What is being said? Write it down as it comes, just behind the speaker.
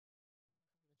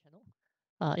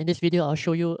In this video, I'll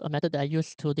show you a method that I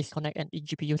use to disconnect an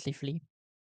eGPU safely.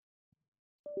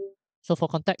 So for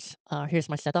context, here's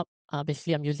my setup.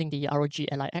 Basically, I'm using the ROG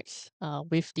LIX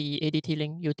with the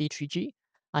ADT-Link UT3G.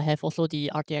 I have also the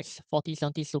RTX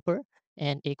 4070 Super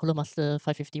and a Cooler Master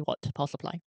 550 watt power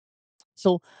supply.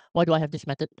 So why do I have this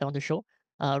method that I want to show?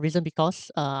 Reason because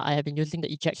I have been using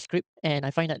the eject script and I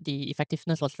find that the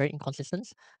effectiveness was very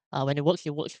inconsistent. When it works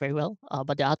very well.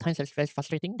 But there are times that's very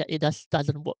frustrating that it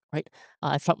doesn't work, right?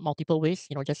 I've tried multiple ways,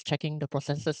 just checking the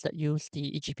processes that use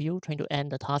the eGPU, trying to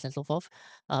end the task and so forth.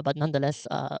 But nonetheless,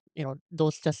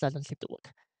 those just doesn't seem to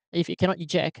work. If it cannot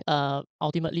eject,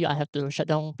 ultimately I have to shut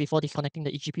down before disconnecting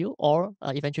the eGPU, or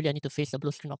eventually I need to face the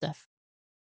blue screen of death.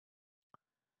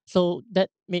 So that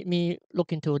made me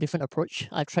look into a different approach.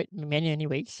 I've tried many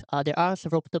ways. There are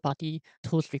several third-party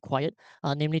tools required,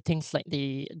 namely things like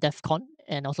the DefCon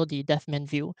and also the DefMan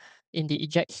view. In the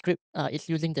eject script, it's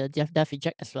using the def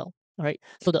eject as well. All right.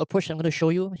 So the approach I'm going to show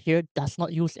you here does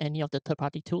not use any of the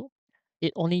third-party tool.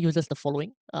 It only uses the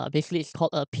following. Basically, it's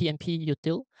called a PnP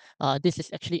util. This is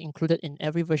actually included in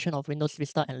every version of Windows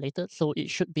Vista and later, so it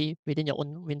should be within your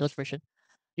own Windows version.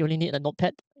 You only need a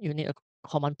notepad, you need a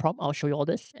command prompt, I'll show you all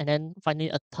this, and then finally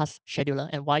a task scheduler.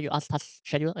 And why you ask task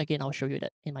scheduler, again, I'll show you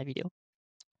that in my video.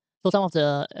 So some of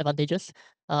the advantages,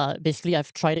 basically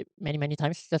I've tried it many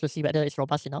times just to see whether it's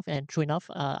robust enough, and true enough,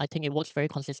 I think it works very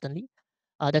consistently.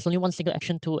 There's only one single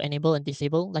action to enable and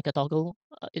disable, like a toggle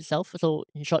itself. So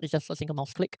in short, it's just a single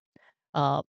mouse click.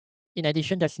 Uh, in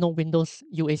addition, there's no Windows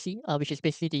UAC, which is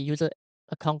basically the user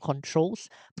account controls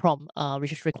prompt,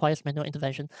 which requires manual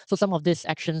intervention. So some of these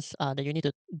actions that you need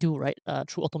to do right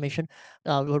through automation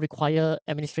will require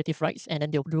administrative rights, and then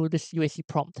they'll do this UAC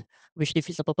prompt, which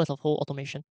defeats the purpose of whole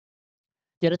automation.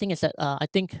 The other thing is that I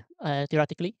think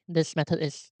theoretically this method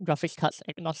is graphics cards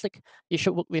agnostic. It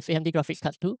should work with AMD graphics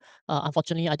cards too.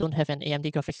 Unfortunately, I don't have an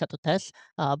AMD graphics card to test.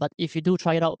 But if you do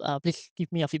try it out, please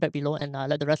give me a feedback below and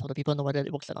let the rest of the people know whether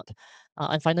it works or not.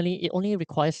 And finally, it only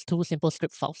requires two simple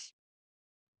script files.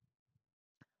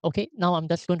 Okay, now I'm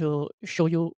just going to show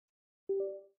you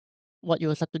what you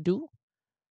will have to do.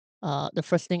 The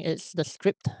first thing is the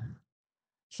script.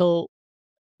 So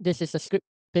this is a script.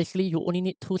 Basically, you only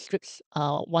need two scripts.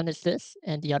 One is this,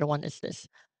 and the other one is this.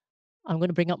 I'm going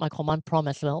to bring up my command prompt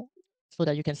as well so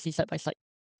that you can see side by side.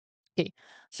 Okay,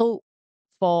 so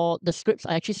for the scripts,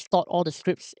 I actually stored all the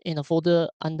scripts in a folder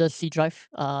under C drive.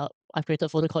 I've created a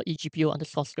folder called eGPU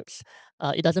underscore scripts.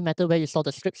 It doesn't matter where you store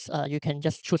the scripts. You can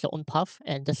just choose your own path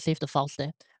and just save the files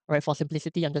there. All right, for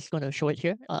simplicity, I'm just going to show it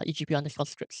here, eGPU underscore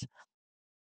scripts.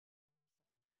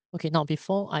 Okay, now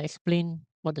before I explain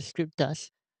what the script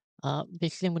does,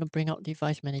 basically I'm going to bring out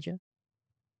device manager.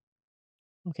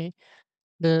 Okay,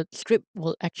 the script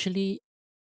will actually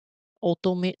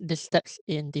automate the steps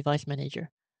in device manager.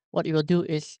 What it will do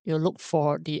is you'll look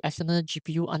for the external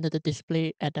GPU under the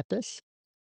display adapters.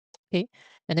 Okay.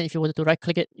 And then if you were to right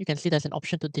click it, you can see there's an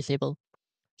option to disable.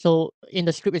 So in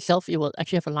the script itself, it will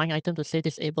actually have a line item to say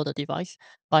disable the device.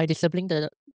 By disabling the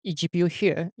eGPU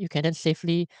here, you can then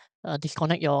safely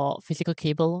disconnect your physical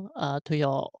cable to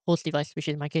your host device, which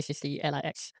in my case is the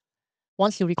LIX.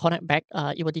 Once you reconnect back,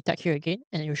 it will detect here again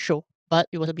and it will show, but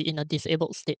it will be in a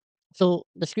disabled state. So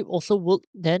the script also will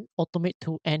then automate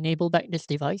to enable back this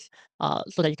device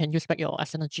so that you can use back your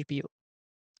external GPU.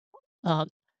 Uh,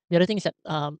 the other thing is that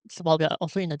so while we are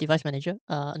also in the device manager,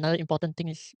 another important thing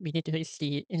is we need to is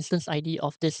the instance ID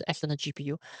of this external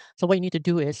GPU. So what you need to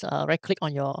do is right click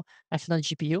on your external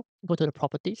GPU, go to the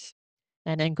properties,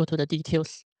 and then go to the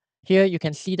details. Here you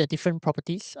can see the different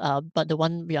properties, but the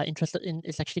one we are interested in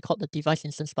is actually called the device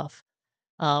instance path.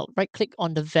 Right click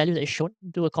on the value that is shown,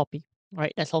 do a copy. All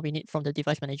right, that's all we need from the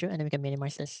device manager, and then we can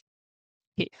minimize this.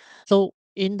 Okay, so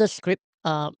in the script,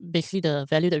 basically the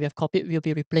value that we have copied, we'll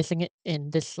be replacing it in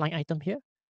this line item here.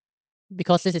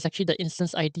 Because this is actually the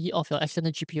instance ID of your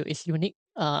external GPU is unique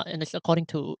and it's according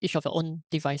to each of your own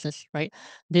devices, right?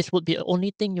 This would be the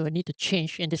only thing you will need to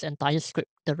change in this entire script.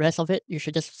 The rest of it, you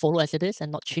should just follow as it is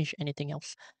and not change anything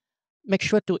else. Make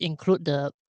sure to include the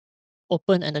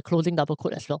open and the closing double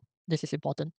quote as well. This is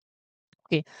important.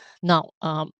 Okay, now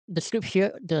the script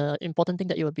here, the important thing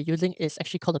that you will be using is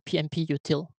actually called a PnP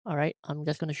util. All right, I'm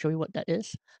just going to show you what that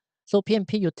is. So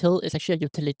PnP util is actually a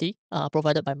utility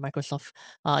provided by Microsoft.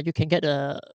 You can get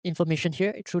the information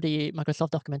here through the Microsoft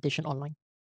documentation online.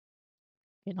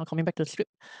 Okay, now coming back to the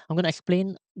script, I'm going to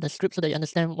explain the script so that you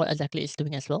understand what exactly it's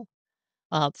doing as well.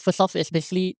 First off, it's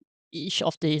basically each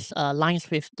of these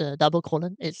lines with the double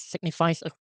colon, it signifies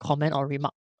a comment or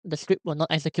remark. the script will not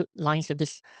execute lines with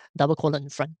this double colon in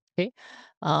front. Okay.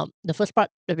 The first part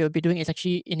that we'll be doing is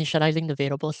actually initializing the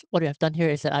variables. What we have done here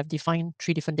is that I've defined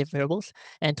 3 different variables,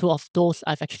 and 2 of those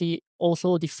I've actually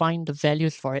also defined the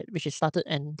values for it, which is started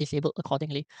and disabled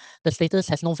accordingly. The status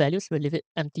has no values. We'll leave it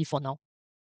empty for now.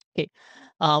 Okay,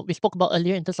 we spoke about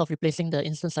earlier in terms of replacing the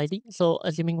instance ID. So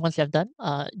assuming once you have done,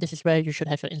 this is where you should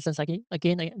have your instance ID.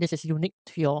 Again, this is unique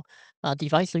to your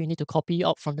device, so you need to copy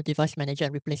out from the device manager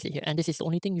and replace it here. And this is the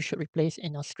only thing you should replace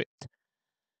in your script.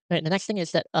 Right. The next thing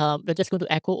is that we're just going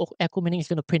to echo. Echo meaning is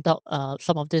going to print out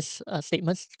some of these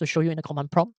statements to show you in the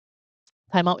command prompt.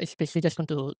 Timeout is basically just going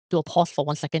to do a pause for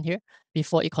 1 second here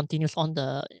before it continues on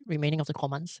the remaining of the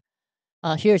commands.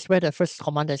 Here is where the first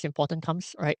command that is important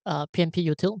comes, right? PNP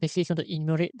util basically is going to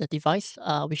enumerate the device,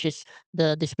 which is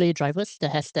the display drivers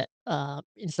that has that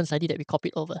instance ID that we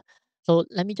copied over. So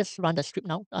let me just run the script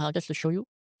now, just to show you.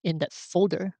 In that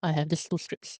folder, I have these 2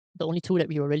 scripts, the only 2 that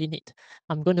we will really need.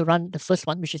 I'm going to run the first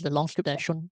one, which is the long script that I've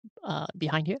shown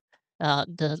behind here.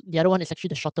 The other one is actually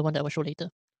the shorter one that I will show later.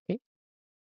 Okay,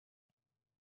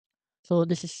 so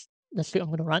this is the script I'm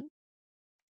going to run.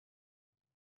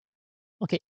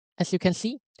 Okay, as you can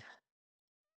see,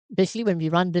 basically, when we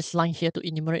run this line here to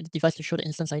enumerate the device to show the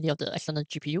instance ID of the external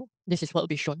GPU, this is what will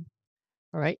be shown.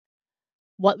 All right.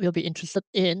 What we'll be interested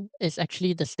in is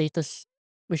actually the status,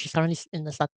 which is currently in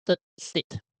the started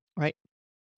state. Right.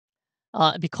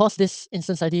 Because this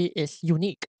instance ID is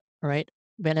unique. Right.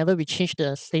 Whenever we change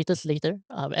the status later,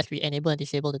 as we enable and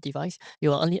disable the device, it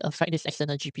will only affect this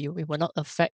external GPU. It will not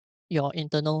affect your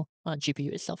internal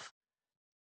GPU itself.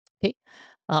 Okay.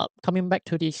 Coming back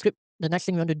to the script, the next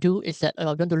thing we want to do is that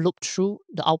we're going to loop through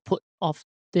the output of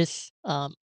this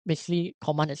basically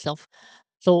command itself.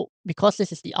 So because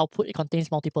this is the output, it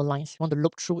contains multiple lines. You want to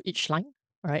loop through each line,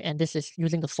 right? And this is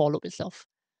using the for loop itself.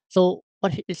 So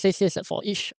what it says here is that for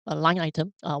each line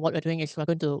item, what we're doing is we're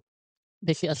going to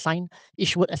basically assign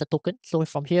each word as a token. So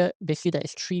from here, basically there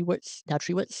is 3 words. There are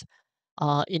 3 words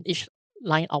in each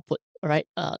line output, right?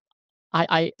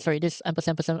 Sorry, this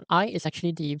ampersand I is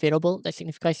actually the variable that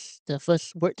signifies the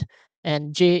first word,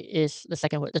 and J is the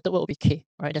second word. The third word will be K,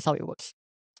 right? That's how it works.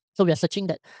 So we are searching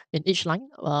that in each line,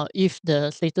 if the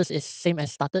status is same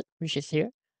as started, which is here,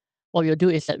 what we'll do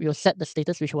is that we'll set the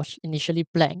status, which was initially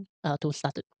blank, to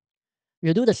started.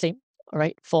 We'll do the same,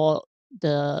 right, for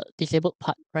the disabled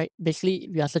part, right? Basically,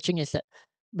 we are searching is that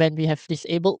when we have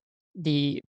disabled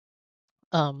the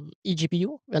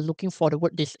eGPU, we're looking for the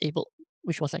word disabled,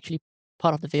 which was actually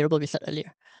part of the variable we set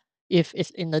earlier. If it's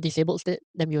in the disabled state,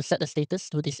 then we'll set the status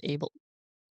to disabled.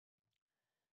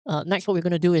 Next, what we're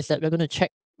going to do is that we're going to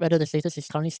check whether the status is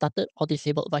currently started or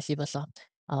disabled, vice versa.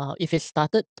 If it's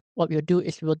started, what we'll do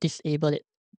is we'll disable it,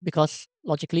 because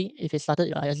logically, if it's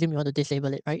started, I assume you want to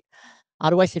disable it, right?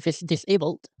 Otherwise, if it's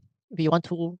disabled, we want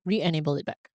to re-enable it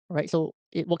back, right? So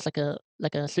it works like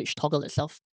a switch toggle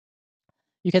itself.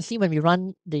 You can see when we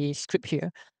run the script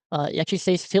here, it actually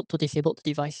says failed to disable the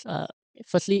device.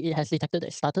 Firstly, it has detected that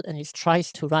it started and it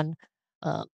tries to run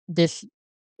this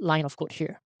line of code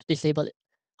here to disable it.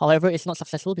 However, it's not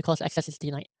successful because access is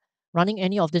denied. Running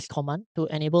any of this command to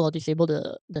enable or disable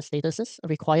the statuses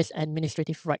requires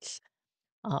administrative rights.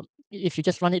 If you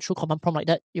just run it through command prompt like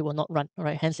that, it will not run,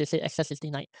 right? Hence, it says access is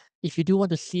denied. If you do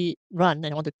want to see it run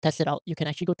and want to test it out, you can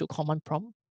actually go to command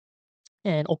prompt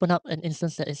and open up an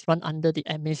instance that is run under the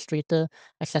administrator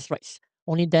access rights.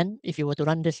 Only then, if you were to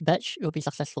run this batch, it will be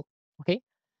successful. Okay.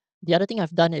 The other thing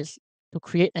I've done is to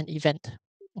create an event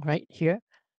right here.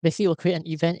 Basically, we'll create an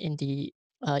event in the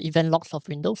event logs of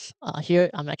Windows. Here,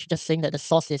 I'm actually just saying that the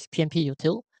source is PNP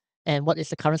util, and what is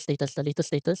the current status, the latest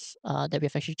status that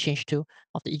we've actually changed to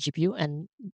of the eGPU. And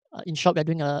in short, we're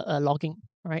doing a logging.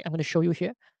 All right, I'm going to show you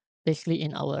here, basically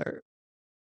in our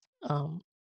um,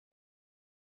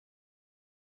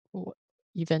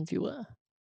 event viewer.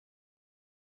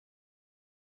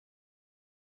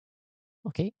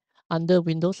 Okay, under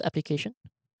Windows application,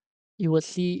 you will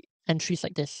see entries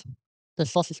like this. The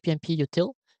source is PNP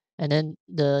util, and then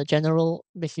the general,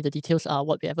 basically the details are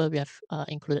whatever we have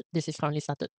included. This is currently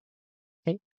started.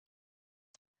 Okay,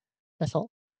 that's all.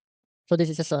 So this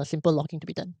is just a simple logging to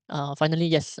be done. Finally,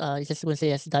 yes, it's just going to say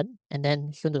it's done, and then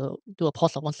it's going to do a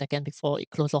pause of 1 second before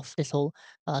it close off this whole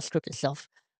script itself.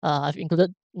 I've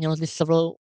included, these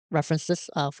several references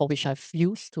for which I've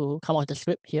used to come out with the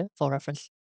script here for reference.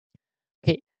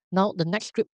 Okay, now the next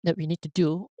script that we need to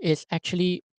do is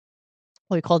actually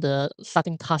what we call the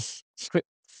starting task script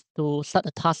to start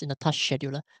the task in the task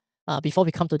scheduler. Before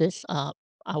we come to this, I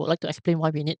would like to explain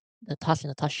why we need the task in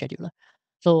the task scheduler.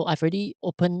 So I've already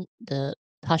opened the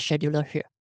task scheduler here.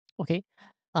 Okay.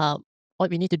 What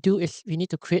we need to do is we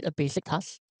need to create a basic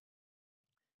task.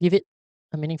 give it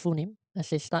a meaningful name. Let's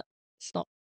say start, stop,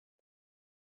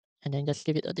 and then just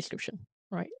give it a description,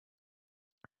 right?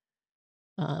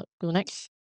 Go next.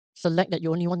 Select that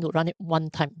you only want to run it one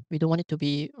time. We don't want it to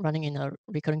be running in a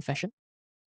recurring fashion.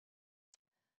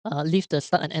 Leave the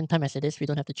start and end time as it is. We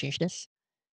don't have to change this.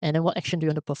 And then what action do you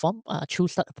want to perform?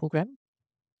 Choose start a program.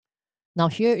 Now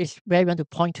here is where we want to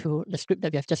point to the script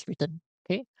that we have just written.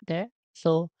 Okay, there.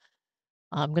 So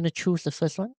I'm going to choose the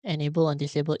first one, enable and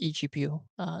disable eGPU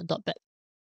 .bat.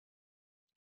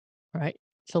 All right.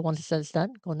 So once that's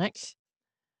done, go next.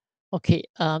 Okay,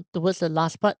 towards the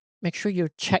last part, make sure you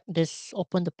check this,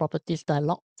 open the properties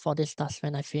dialog for this task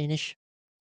when I finish,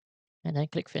 and then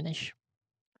click finish.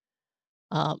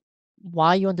 Uh,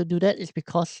 why you want to do that is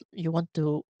because you want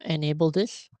to enable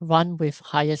this run with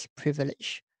highest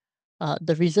privilege.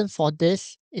 The reason for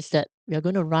this is that we are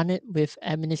going to run it with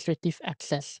administrative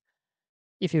access.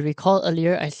 If you recall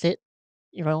earlier, I said,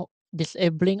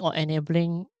 disabling or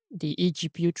enabling the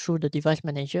eGPU through the device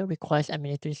manager requires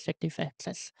administrative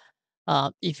access.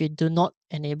 If you do not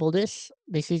enable this,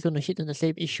 basically it's going to hit on the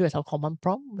same issue as our command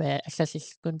prompt where access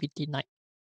is going to be denied.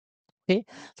 Okay,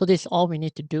 so this is all we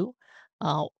need to do.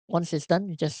 Once it's done,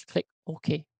 you just click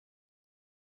OK.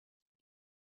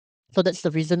 So that's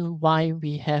the reason why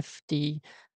we have the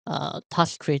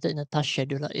task created in the task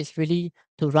scheduler. It's really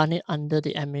to run it under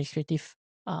the administrative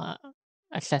uh,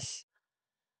 access.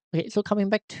 Okay, so coming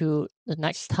back to the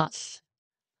next task.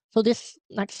 So this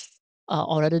next,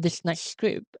 or rather this next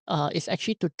script is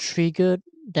actually to trigger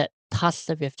that task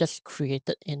that we have just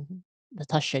created in the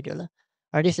task scheduler.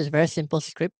 Alright, this is a very simple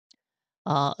script.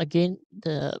 Again,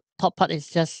 the top part is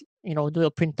just, do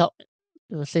a printout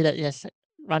to say that yes,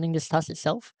 running this task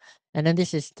itself. And then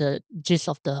this is the gist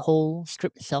of the whole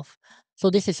script itself. So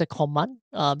this is a command,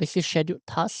 basically scheduled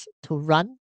task to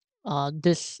run.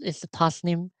 This is the task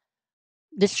name.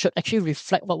 This should actually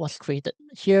reflect what was created.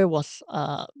 Here was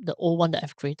the old one that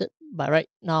I've created. But right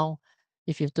now,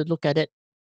 if you have to look at it,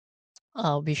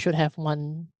 we should have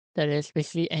one that is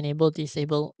basically enable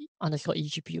disable underscore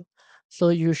eGPU. So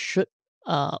you should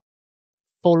uh,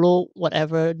 follow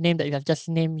whatever name that you have just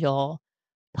named your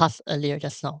task earlier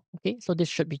just now. Okay, so this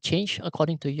should be changed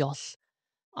according to yours.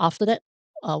 After that,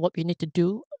 what we need to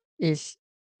do is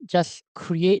just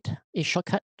create a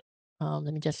shortcut.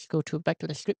 Let me just go to back to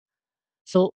the script.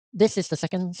 So this is the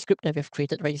second script that we've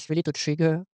created, right? It's really to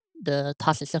trigger the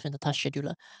task itself in the task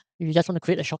scheduler. If you just want to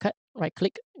create a shortcut, right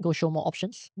click, go show more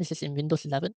options. This is in Windows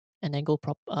 11, and then go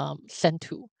send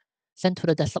to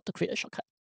the desktop to create a shortcut.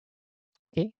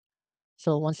 Okay,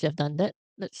 so once you have done that,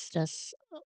 let's just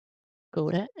go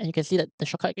there, and you can see that the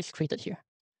shortcut is created here.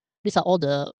 These are all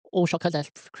the old shortcuts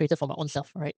I've created for my own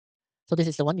self, right? So this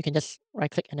is the one you can just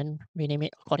right click and then rename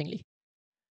it accordingly.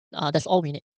 That's all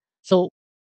we need. So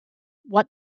what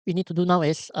we need to do now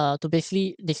is to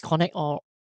basically disconnect or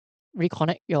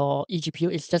reconnect your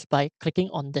eGPU is just by clicking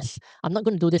on this. I'm not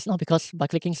going to do this now because by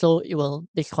clicking so it will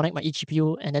disconnect my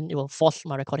eGPU and then it will force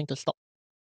my recording to stop.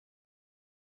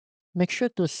 Make sure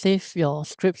to save your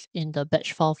scripts in the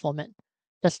batch file format.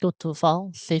 Just go to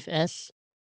File, Save As.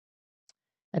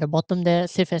 At the bottom there,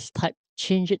 Save As type,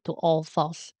 change it to all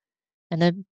files. And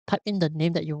then type in the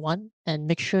name that you want and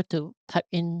make sure to type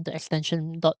in the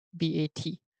extension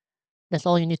 .bat. That's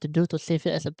all you need to do to save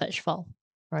it as a batch file,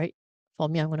 right? For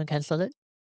me, I'm going to cancel it.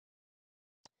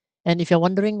 And if you're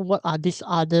wondering what are these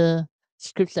other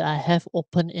scripts that I have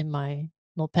open in my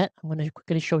notepad, I'm going to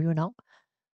quickly show you now.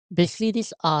 Basically,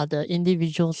 these are the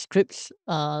individual scripts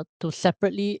to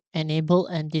separately enable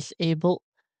and disable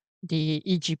the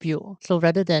eGPU. So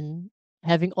rather than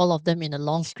having all of them in a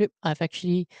long script, I've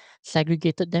actually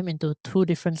segregated them into two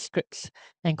different scripts.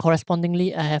 And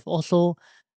correspondingly, I have also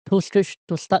two scripts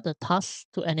to start the task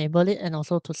to enable it and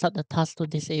also to start the task to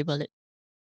disable it.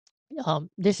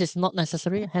 This is not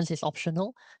necessary, hence it's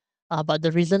optional. But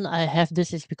the reason I have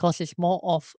this is because it's more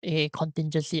of a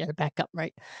contingency and a backup,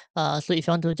 right? So if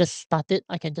you want to just start it,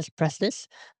 I can just press this,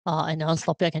 and once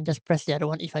stop it, I can just press the other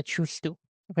one if I choose to.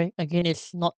 Okay, again,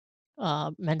 it's not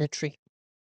mandatory.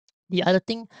 The other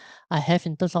thing I have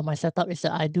in terms of my setup is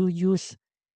that I do use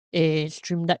a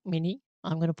Stream Deck Mini.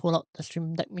 I'm going to pull out the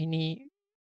Stream Deck Mini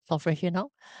software here now,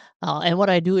 and what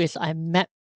I do is I map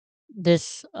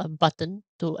this button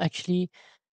to actually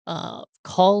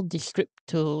call the script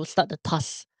to start the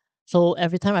task. So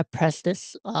every time I press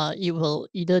this, it will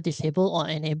either disable or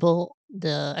enable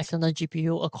the external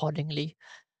GPU accordingly.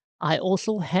 I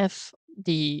also have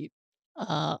the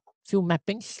few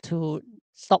mappings to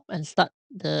stop and start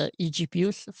the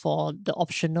eGPUs for the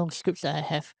optional scripts that I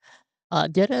have.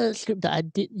 The other script that I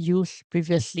did use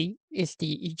previously is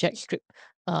the eject script.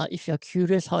 If you're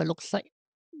curious how it looks like,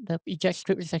 the eject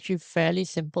script is actually fairly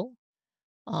simple.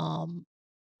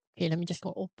 Okay, let me just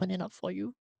go open it up for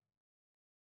you.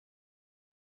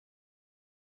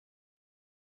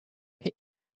 Okay,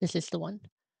 this is the one.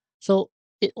 So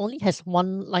it only has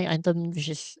one line item, which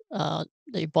is the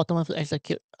important one to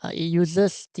execute. It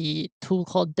uses the tool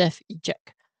called def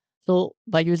eject. So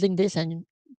by using this and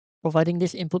providing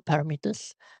these input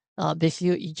parameters, basically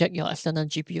you eject your external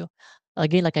GPU.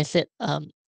 Again, like I said,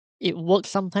 it works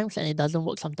sometimes and it doesn't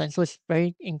work sometimes. So it's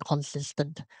very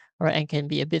inconsistent, right? And can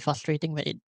be a bit frustrating when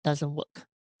it doesn't work.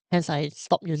 Hence, I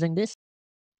stopped using this.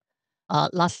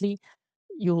 Lastly,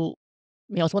 you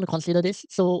may also want to consider this.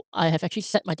 So I have actually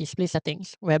set my display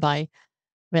settings whereby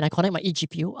when I connect my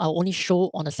eGPU, I'll only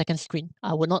show on the second screen.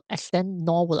 I will not extend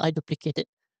nor will I duplicate it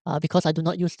because I do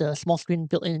not use the small screen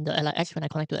built in the LIX when I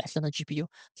connect to the external GPU.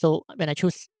 So when I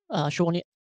choose show only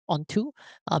on 2,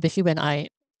 basically when I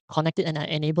connect it and I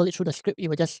enable it through the script, it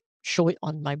will just show it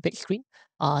on my big screen.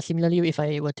 Similarly, if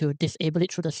I were to disable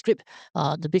it through the script,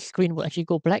 the big screen will actually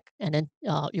go black and then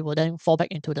it will then fall back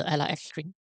into the LIX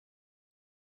screen.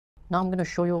 Now I'm going to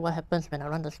show you what happens when I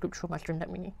run the script through my Stream Deck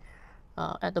Mini.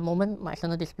 At the moment, my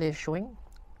external display is showing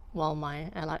while my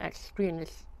LIX screen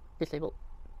is disabled.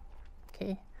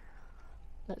 Okay,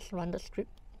 let's run the script.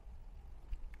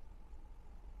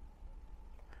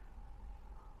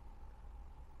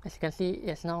 As you can see, it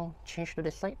has now changed to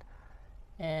this side.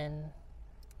 And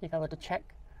if I were to check,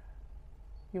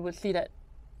 you would see that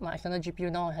my external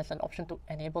GPU now has an option to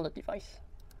enable the device.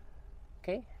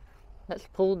 Okay, let's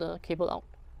pull the cable out.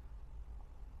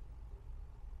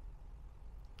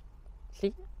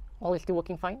 See, all is still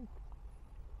working fine.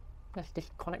 Let's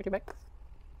disconnect it back.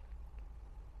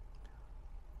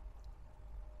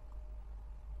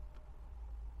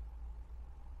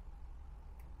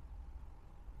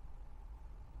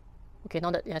 Okay,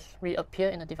 now that it has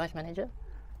reappeared in the device manager,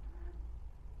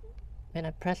 when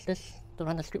I press this to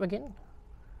run the script again,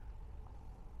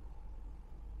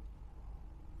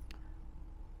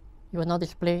 it will now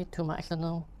display to my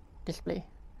external display.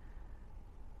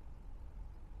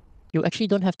 You actually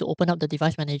don't have to open up the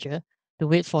device manager to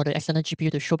wait for the external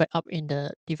GPU to show back up in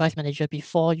the device manager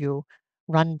before you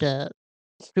run the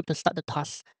script to start the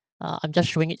task. I'm just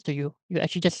showing it to you. You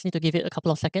actually just need to give it a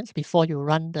couple of seconds before you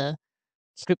run the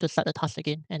script to start the task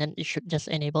again, and then it should just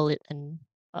enable it and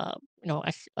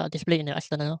display in the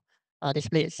external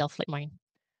display itself, like mine.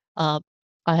 Uh,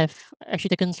 I have actually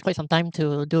taken quite some time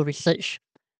to do research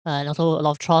and also a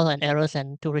lot of trial and errors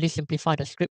and to really simplify the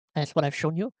script as what I've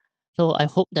shown you. So I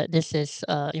hope that this is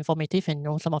informative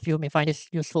and some of you may find this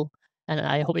useful. And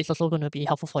I hope it's also going to be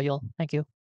helpful for you all. Thank you.